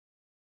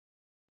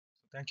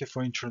Thank you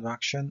for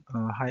introduction.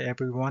 Hi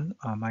everyone.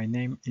 My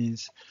name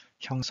is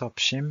Hyung Sub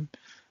Sim.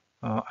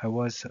 I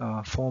was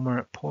a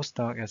former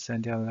postdoc at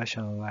Sandia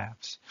National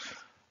Labs.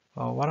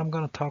 What I'm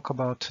going to talk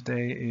about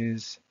today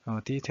is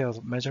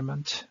detailed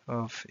measurement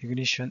of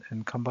ignition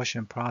and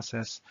combustion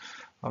process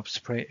of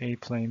spray A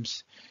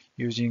flames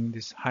using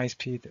this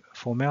high-speed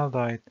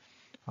formaldehyde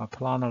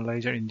planar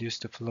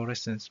laser-induced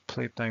fluorescence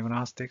PLIF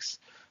diagnostics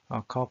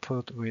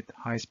coupled with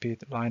high-speed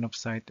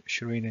line-of-sight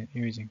schlieren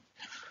imaging.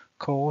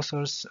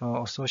 Co-authors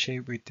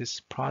associated with this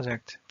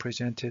project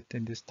presented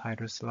in this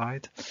title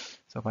slide.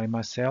 So by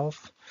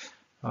myself,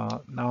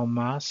 Noud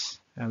Maes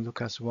and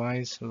Lukas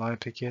Weiss, Lyle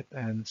Pickett,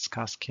 and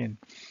Skeen.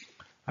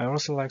 I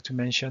also like to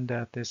mention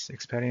that this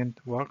experiment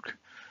work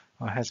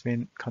has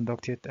been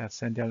conducted at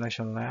Sandia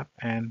National Lab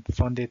and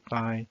funded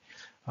by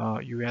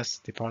U.S.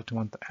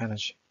 Department of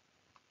Energy.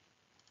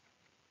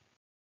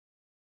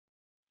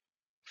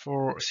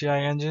 For CI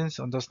engines,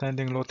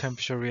 understanding low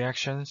temperature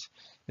reactions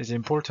is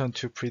important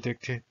to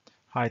predict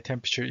high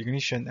temperature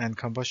ignition and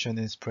combustion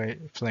in spray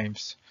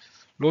flames.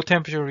 Low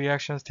temperature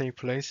reactions take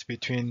place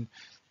between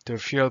the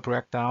fuel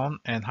breakdown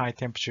and high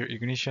temperature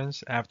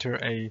ignitions after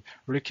a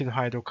liquid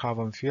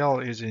hydrocarbon fuel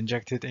is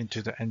injected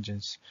into the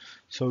engines.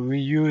 So we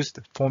used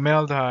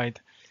formaldehyde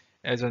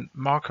as a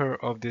marker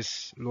of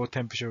these low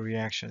temperature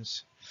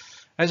reactions.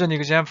 As an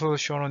example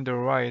shown on the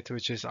right,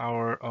 which is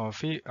our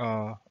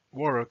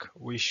work,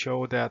 we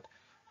show that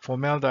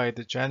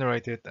formaldehyde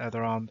generated at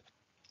around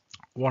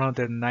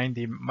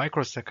 190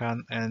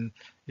 microsecond and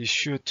is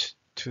shoot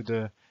to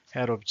the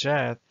head of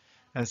jet,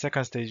 and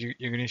second stage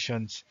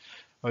ignition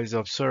is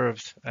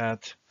observed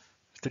at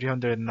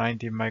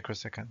 390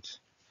 microseconds.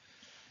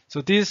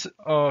 So these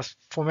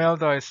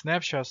formaldehyde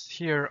snapshots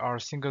here are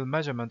single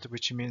measurement,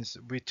 which means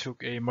we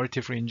took a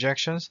multiple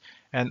injections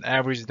and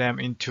averaged them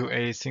into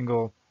a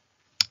single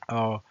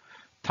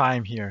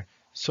time here.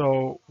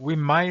 So we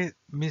might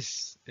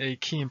miss a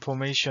key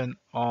information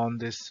on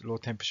this low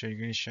temperature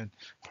ignition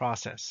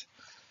process.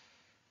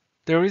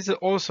 There is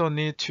also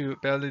need to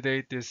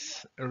validate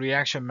this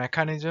reaction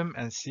mechanism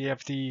and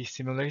CFD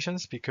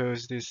simulations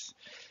because this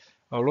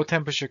low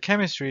temperature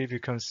chemistry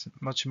becomes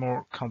much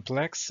more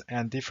complex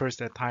and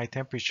differs at high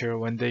temperature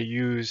when they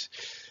use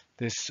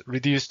this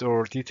reduced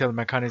or detailed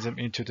mechanism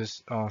into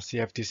this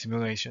CFD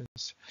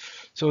simulations.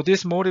 So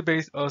this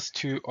motivates us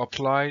to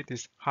apply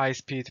this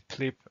high-speed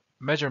PLIF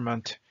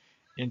measurement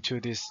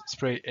into these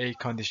spray A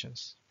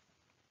conditions.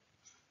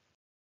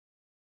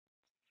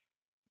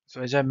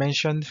 So as I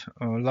mentioned,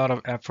 a lot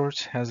of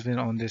effort has been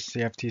on this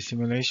CFD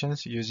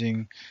simulations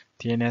using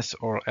DNS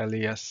or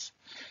LES.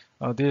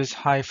 These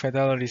high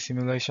fidelity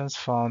simulations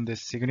found the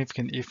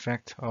significant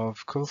effect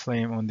of cool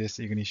flame on this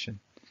ignition.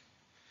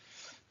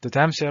 The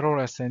Dams error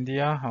at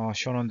Sandia,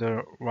 shown on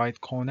the right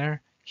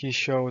corner, he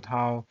showed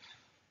how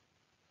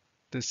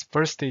this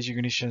first stage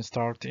ignition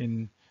starts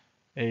in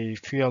a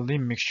fuel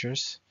limb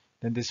mixtures.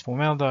 Then this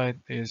formaldehyde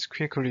is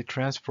quickly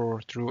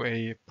transferred through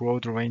a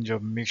broad range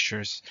of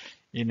mixtures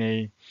in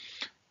a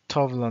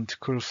turbulent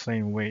cool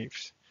flame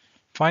waves.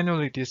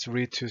 Finally, this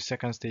leads to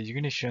second stage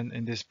ignition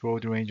in this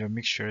broad range of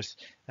mixtures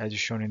as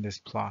shown in this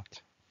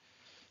plot.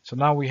 So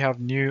now we have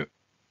new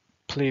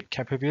PLIF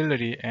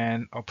capability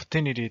and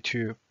opportunity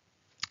to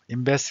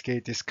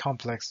investigate this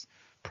complex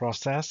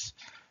process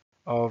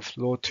of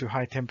low to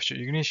high temperature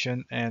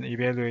ignition and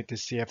evaluate the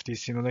CFD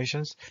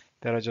simulations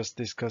that I just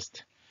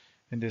discussed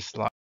in this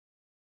slide.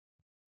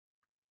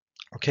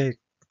 Okay,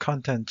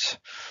 content.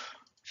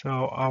 So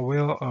I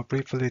will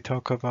briefly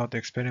talk about the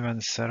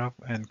experiment setup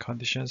and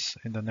conditions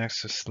in the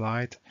next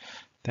slide.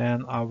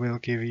 Then I will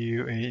give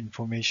you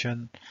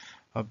information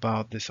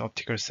about this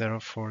optical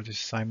setup for this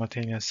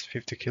simultaneous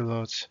 50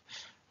 kilohertz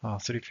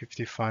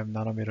 355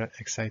 nanometer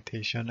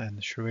excitation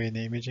and schlieren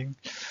imaging.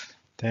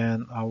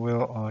 Then I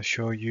will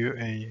show you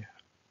a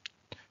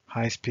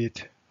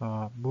high-speed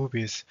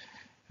movies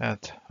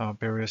at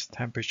various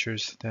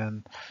temperatures.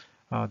 Then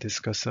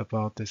discuss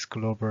about this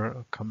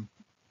global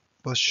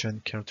combustion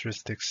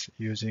characteristics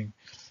using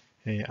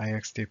a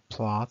IXD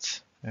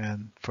plots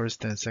and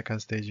first and second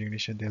stage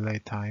ignition delay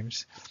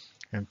times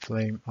and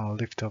flame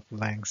lift-off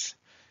lengths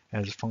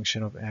as a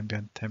function of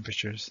ambient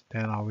temperatures.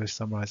 Then I will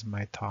summarize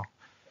my talk.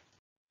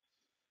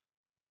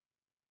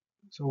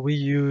 So we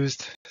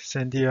used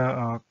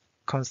Sandia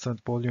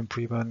constant volume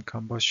prevent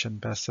combustion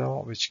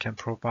vessel, which can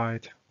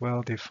provide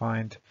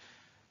well-defined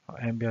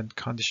ambient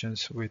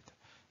conditions with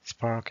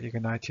spark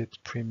ignited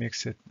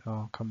premixed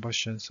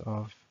combustions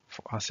of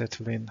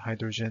acetylene,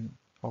 hydrogen,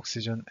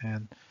 oxygen,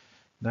 and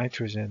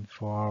nitrogen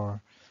for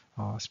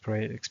our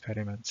spray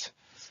experiments.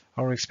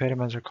 Our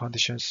experimental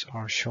conditions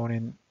are shown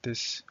in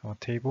this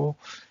table,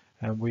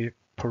 and we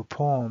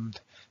performed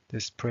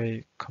the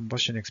spray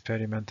combustion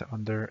experiment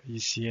under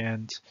EC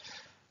and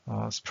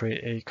spray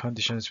A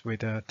conditions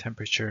with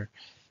temperature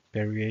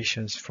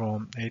variations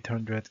from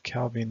 800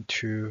 Kelvin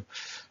to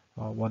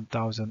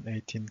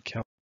 1018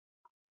 Kelvin.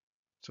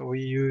 So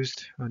we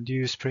used a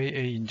new spray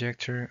A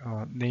injector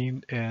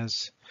named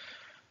as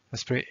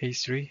spray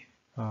A3.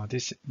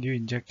 This new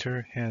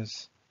injector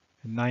has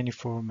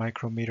 94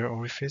 micrometer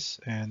orifice,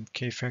 and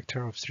K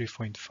factor of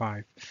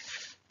 3.5.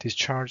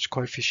 Discharge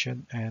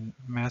coefficient and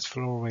mass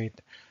flow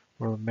rate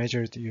were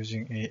measured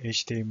using a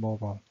HDA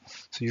mobile.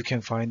 So you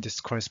can find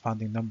this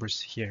corresponding numbers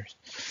here.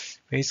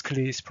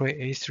 Basically, spray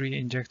A3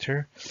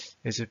 injector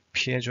is a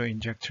piezo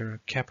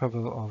injector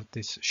capable of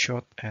this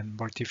short and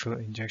multiple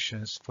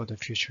injections for the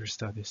future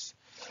studies.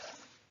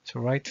 So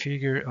right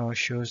figure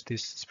shows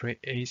this spray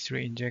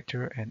A3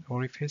 injector and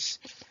orifice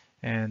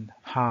and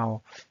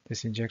how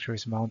this injector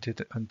is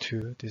mounted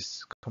onto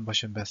this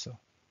combustion vessel.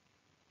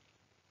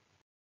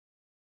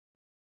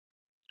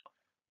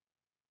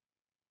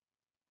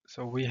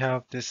 So we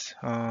have this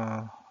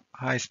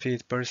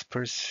high-speed burst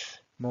pulse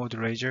mode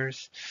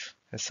lasers,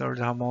 a third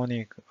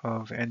harmonic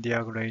of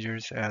NdArc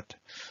lasers at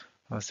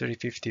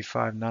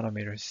 355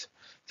 nanometers.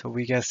 So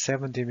we get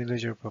 70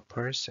 millijoule per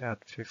pulse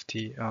at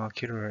 50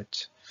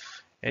 kilohertz.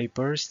 A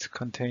burst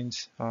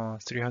contains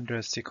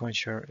 300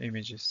 sequential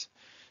images.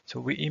 So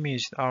we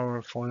imaged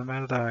our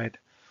formaldehyde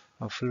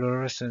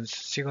fluorescence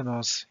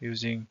signals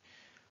using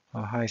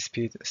a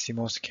high-speed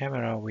CMOS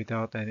camera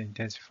without an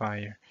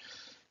intensifier.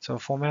 So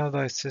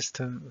formaldehyde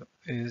system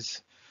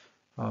is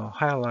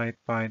highlighted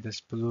by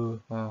this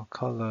blue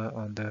color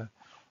on the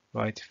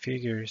right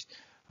figures,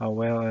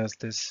 well as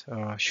this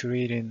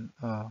schlieren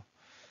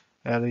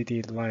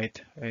LED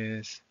light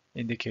is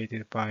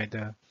indicated by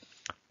the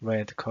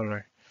red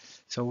color.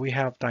 So we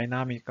have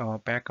dynamic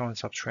background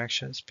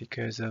subtractions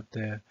because of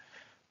the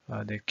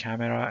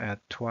camera at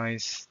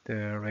twice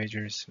the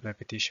laser's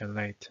repetition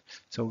rate.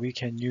 So we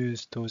can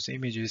use those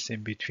images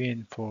in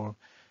between for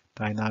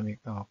dynamic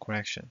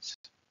corrections.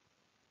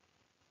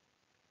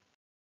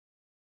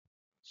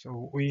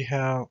 So we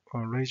have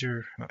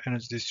laser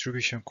energy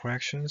distribution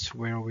corrections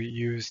where we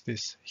use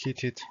this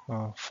heated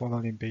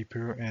formalin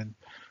vapor and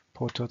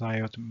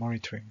photodiode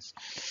monitorings.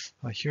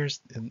 Here's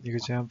an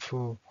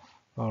example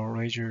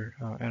laser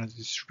energy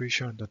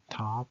distribution on the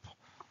top.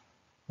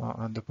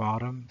 On the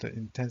bottom, the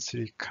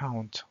intensity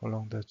count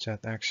along the jet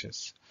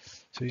axis.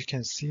 So you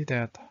can see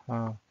that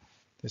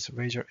this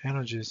laser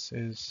energies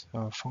is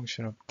a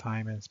function of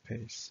time and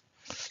space.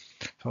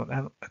 So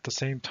at the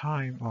same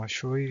time,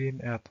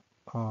 schlieren at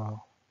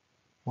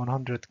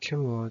 100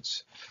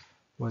 kilowatts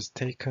was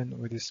taken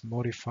with this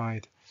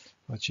modified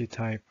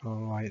G-type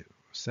light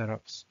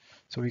setups.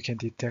 So we can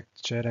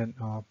detect jet and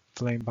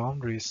flame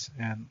boundaries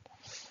and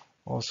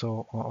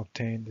also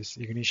obtain this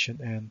ignition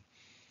and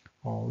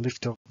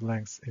lift-off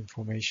length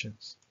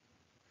informations.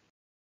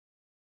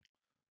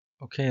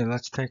 Okay,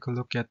 let's take a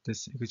look at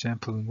this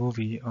example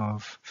movie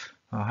of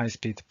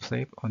high-speed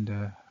PLIF on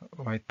the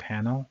right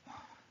panel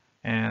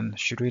and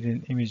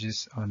schlieren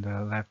images on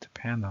the left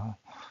panel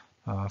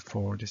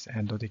for this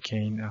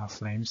endodecane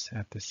flames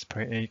at the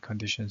spray A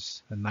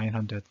conditions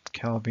 900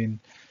 Kelvin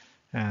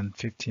and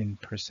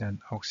 15%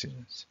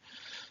 oxygen.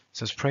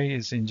 So spray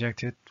is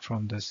injected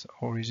from this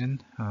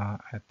origin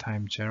at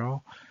time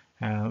 0,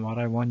 and what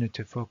I want you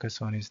to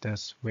focus on is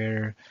that's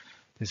where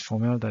this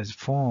formaldehyde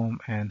form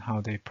and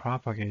how they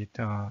propagate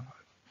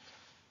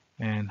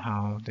and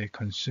how they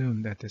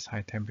consume at this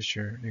high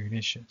temperature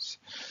ignitions.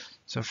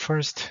 So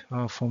first,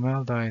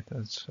 formaldehyde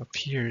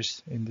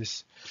appears in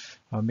this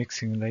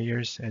mixing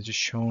layers as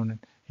shown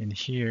in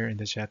here in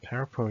the jet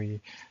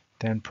periphery,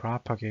 then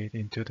propagate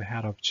into the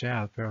head of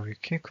jet very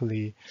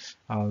quickly,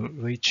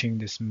 reaching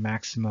this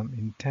maximum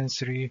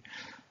intensity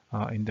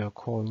in the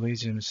core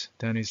regions.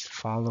 Then is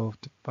followed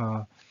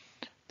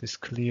this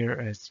clear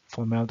as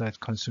formaldehyde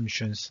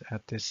consumptions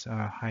at this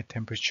high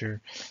temperature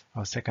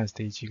second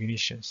stage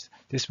ignitions.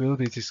 This will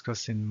be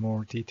discussed in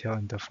more detail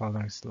in the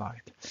following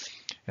slide.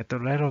 At the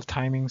lateral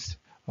timings,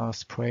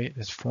 spray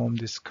is formed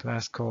these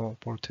classical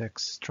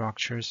vortex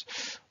structures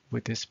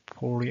with this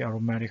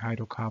polyaromatic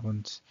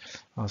hydrocarbons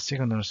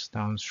signals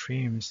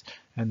downstreams,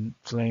 and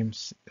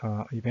flames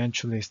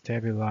eventually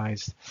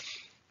stabilize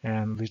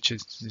and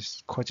reaches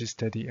this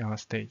quasi-steady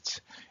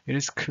states. It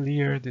is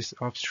clear this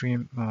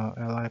upstream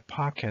Li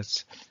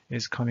pockets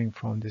is coming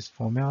from this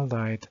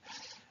formaldehyde,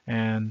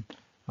 and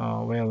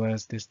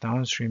whereas this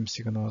downstream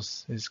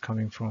signals is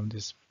coming from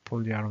this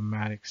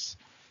polyaromatics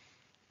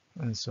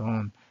and so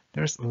on.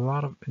 There's a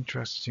lot of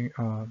interesting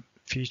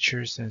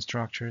features and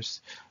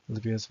structures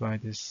revealed by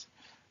this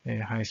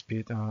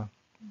high-speed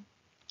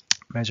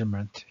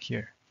measurement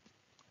here.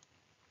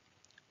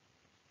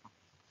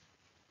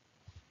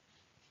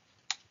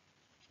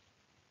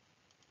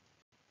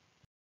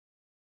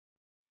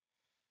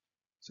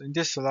 So in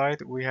this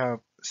slide, we have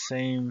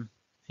same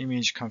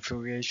image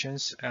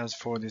configurations as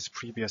for this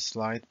previous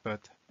slide, but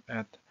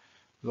at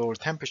lower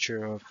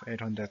temperature of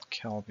 800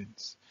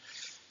 kelvins.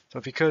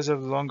 So because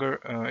of longer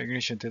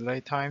ignition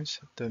delay times,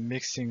 the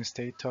mixing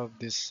state of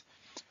this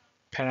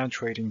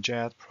penetrating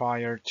jet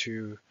prior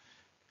to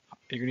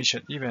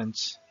ignition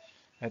events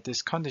at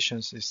these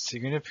conditions is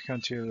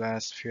significantly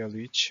less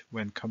fuel-rich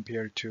when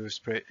compared to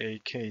spray A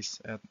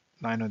case at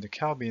 900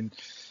 Kelvin,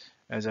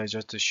 as I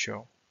just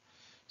showed.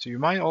 So you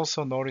might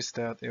also notice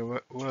that it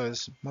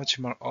was much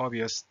more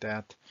obvious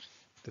that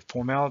the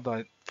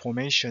formaldehyde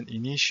formation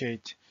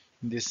initiate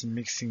in this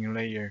mixing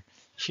layer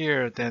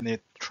here, then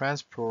it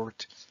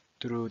transports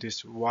through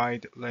this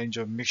wide range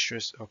of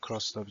mixtures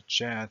across the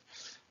jet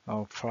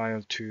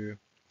prior to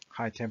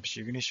high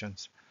temperature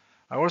ignitions.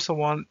 I also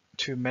want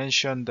to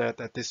mention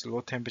that at this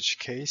low temperature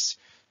case,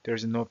 there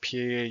is no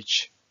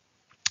PAH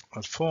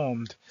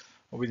formed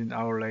within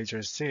our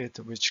laser seat,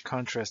 which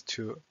contrasts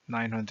to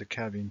 900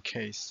 Kelvin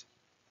case.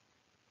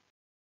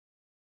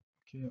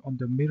 Okay, on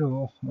the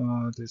middle,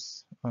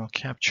 this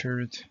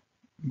captured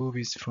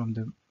movies from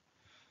the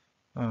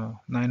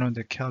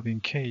 900 Kelvin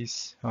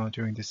case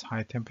during this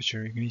high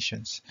temperature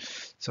ignitions.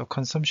 So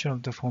consumption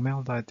of the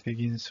formaldehyde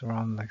begins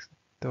around like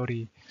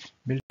 30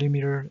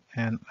 millimeter,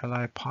 and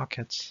Li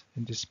pockets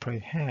in display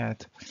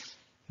head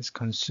is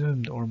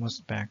consumed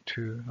almost back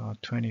to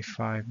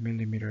 25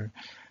 millimeter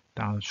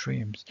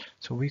downstreams.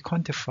 So we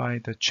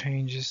quantify the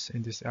changes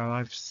in these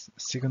Li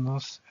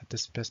signals at the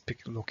specific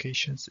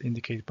locations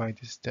indicated by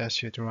this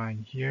dashed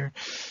line here,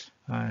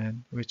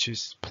 and which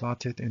is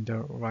plotted in the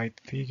right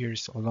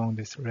figures along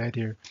this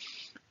radial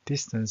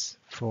distance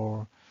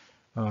for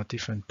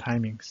different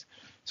timings.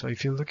 So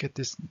if you look at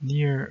this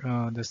near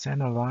the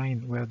center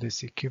line where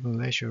this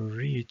equivalent ratio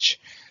reach,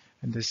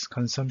 and this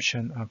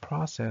consumption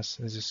process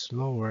is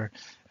slower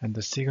and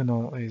the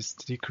signal is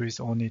decreased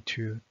only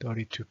to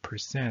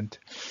 32%.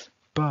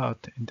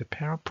 But in the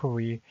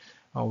periphery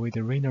with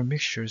the renal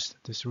mixtures,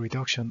 this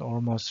reduction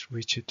almost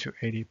reached to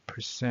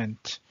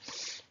 80%.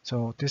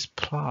 So this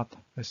plot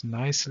is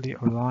nicely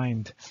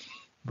aligned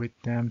with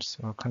DAM's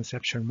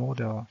conceptual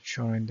model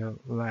shown in the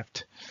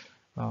left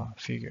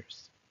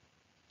figures.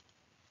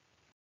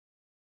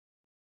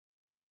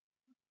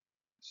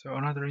 So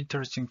another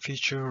interesting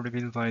feature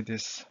revealed by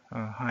this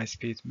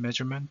high-speed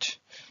measurement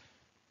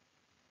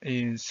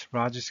is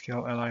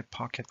large-scale Li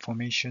pocket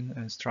formation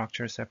and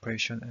structure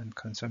separation and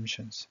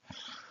consumptions.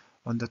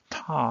 On the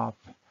top,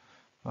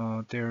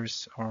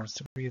 there's are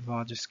three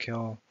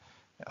large-scale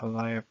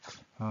Li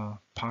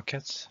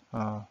pockets,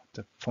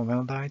 the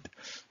formaldehyde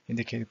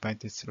indicated by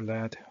these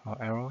red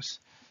arrows.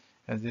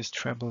 As this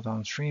travel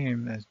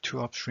downstream, as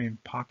two upstream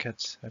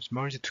pockets have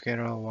merged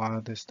together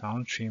while this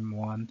downstream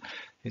one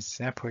is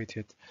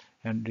separated,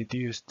 and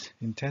reduced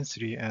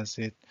intensity as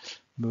it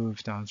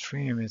moves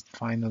downstream is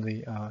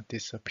finally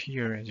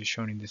disappear as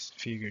shown in these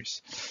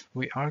figures.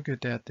 We argue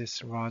that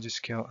this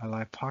large-scale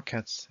Li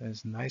pockets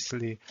is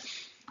nicely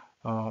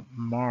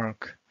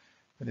mark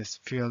this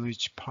field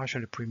which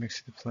partially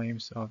premixed the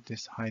flames of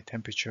these high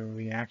temperature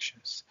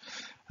reactions.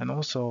 And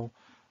also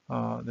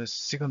the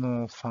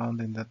signal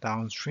found in the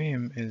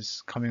downstream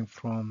is coming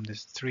from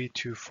this 3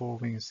 to 4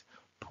 rings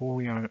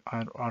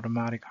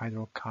polyaromatic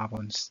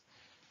hydrocarbons.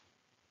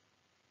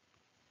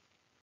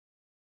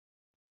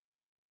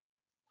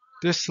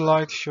 This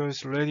slide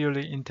shows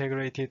radially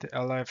integrated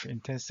LF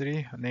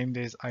intensity, named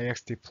as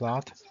IXD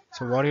plot.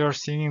 So what you are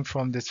seeing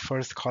from this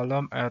first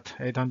column at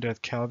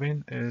 800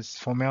 Kelvin is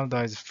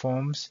formaldehyde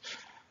forms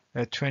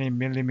at 20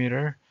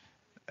 millimeter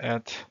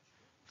at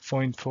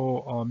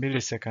 0.4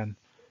 millisecond.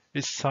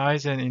 Its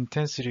size and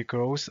intensity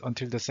grows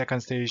until the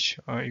second stage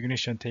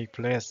ignition takes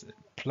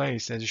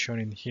place as shown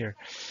in here.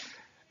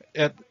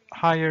 At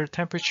higher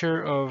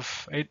temperature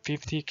of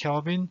 850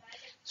 Kelvin,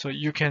 so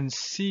you can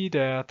see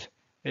that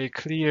a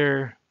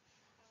clear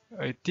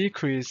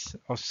decrease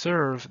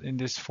observed in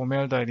this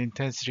formaldehyde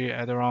intensity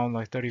at around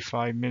like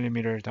 35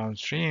 millimeter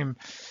downstream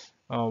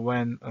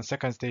when a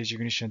second stage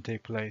ignition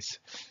takes place.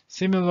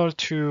 Similar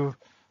to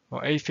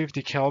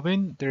 850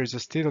 Kelvin, there is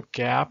still a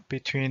gap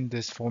between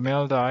this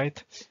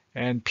formaldehyde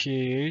and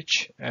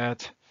PAH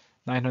at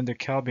 900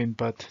 Kelvin,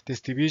 but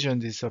this division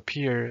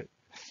disappears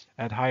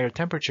at higher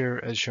temperature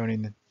as shown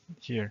in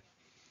here.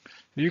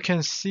 You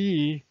can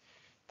see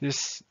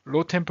this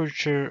low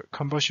temperature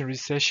combustion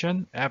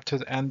recession after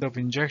the end of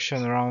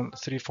injection around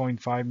 3.5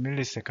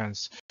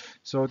 milliseconds.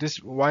 So this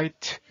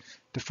white,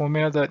 the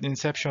formaldehyde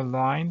inception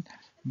line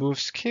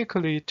moves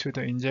quickly to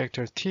the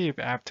injector tip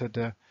after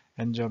the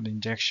end of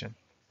injection.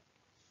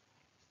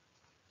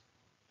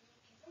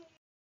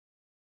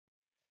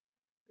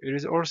 It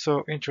is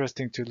also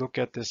interesting to look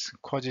at this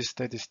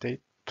quasi-steady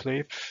state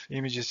PLIF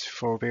images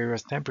for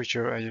various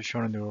temperatures as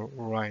shown on the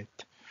right.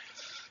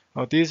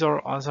 These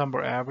are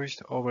ensemble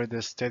averaged over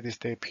the steady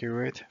state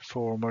period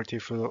for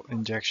multiple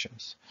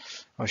injections.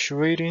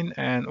 Schlieren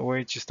and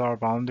OH star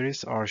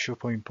boundaries are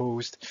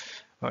superimposed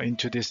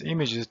into these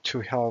images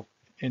to help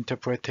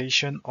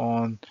interpretation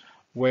on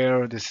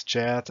where this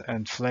jet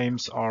and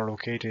flames are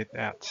located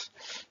at.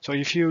 So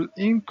if you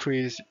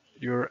increase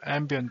your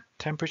ambient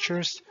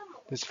temperatures,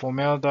 this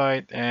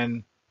formaldehyde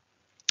and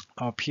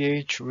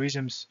pH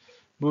regimes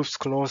moves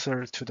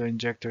closer to the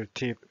injector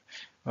tip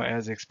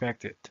as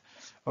expected.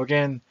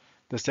 Again,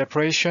 the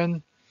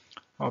separation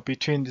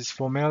between this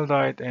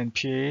formaldehyde and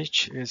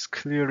pH is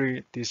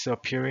clearly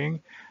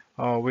disappearing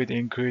with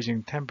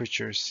increasing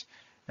temperatures.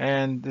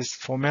 And this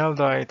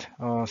formaldehyde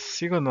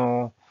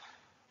signal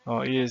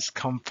is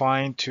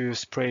confined to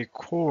spray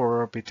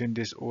core between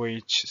these OH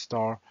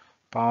star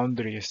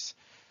boundaries.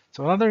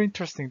 So another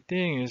interesting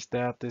thing is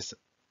that this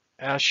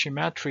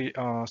asymmetry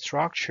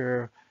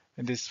structure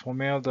in these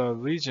formaldehyde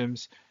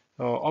regions,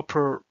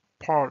 upper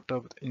part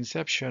of the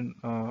inception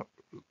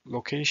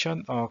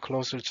location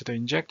closer to the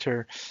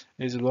injector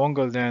is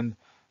longer than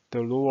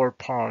the lower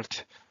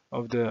part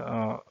of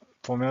the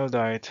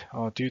formaldehyde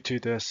due to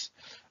this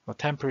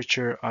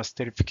temperature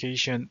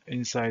esterification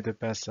inside the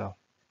vessel.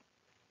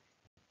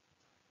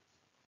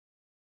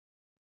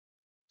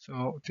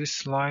 So this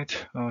slide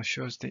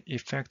shows the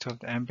effect of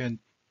the ambient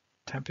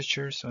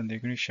temperatures on the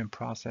ignition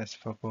process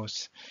for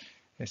both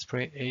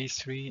spray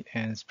A3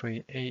 and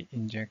spray A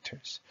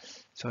injectors.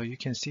 So you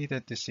can see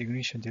that this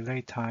ignition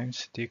delay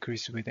times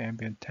decrease with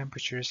ambient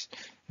temperatures,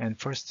 and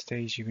first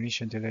stage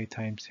ignition delay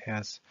times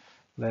has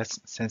less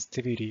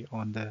sensitivity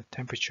on the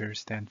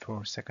temperatures than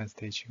for second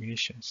stage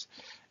ignitions.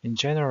 In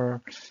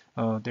general,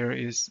 there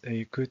is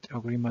a good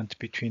agreement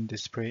between the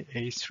spray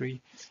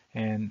A3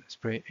 and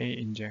spray A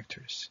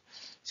injectors.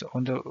 So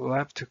on the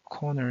left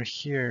corner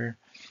here,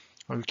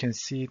 you can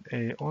see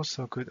a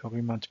also good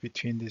agreement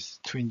between these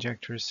two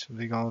injectors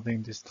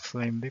regarding this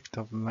flame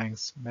liftoff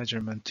length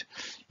measurement,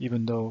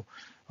 even though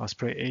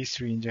spray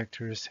A3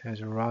 injectors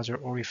has a larger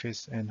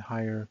orifice and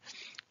higher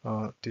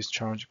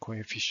discharge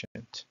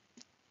coefficient.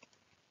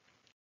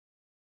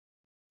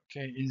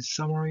 Okay, in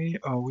summary,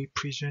 we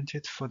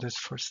presented for the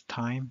first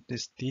time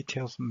this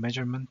detailed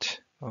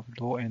measurement of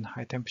low and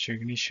high temperature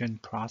ignition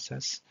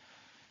process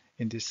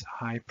in this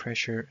high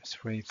pressure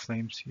spray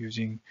flames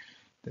using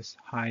this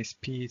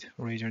high-speed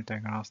laser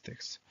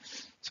diagnostics.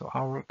 So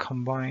our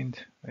combined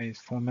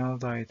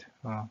formaldehyde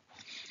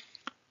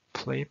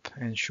PLIF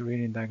and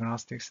schlieren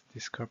diagnostics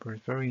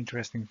discovered very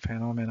interesting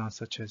phenomena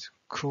such as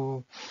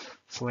cool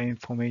flame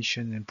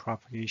formation and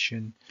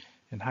propagation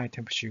and high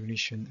temperature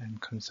ignition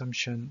and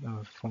consumption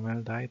of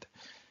formaldehyde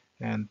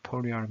and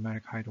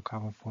polyaromatic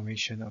hydrocarbon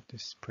formation of the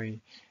spray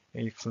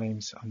A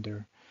flames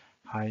under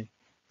high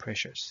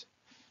pressures.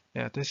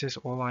 Yeah, this is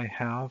all I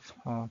have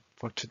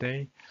for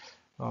today.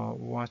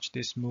 Watch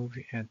this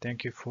movie and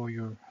thank you for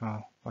your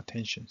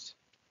attentions.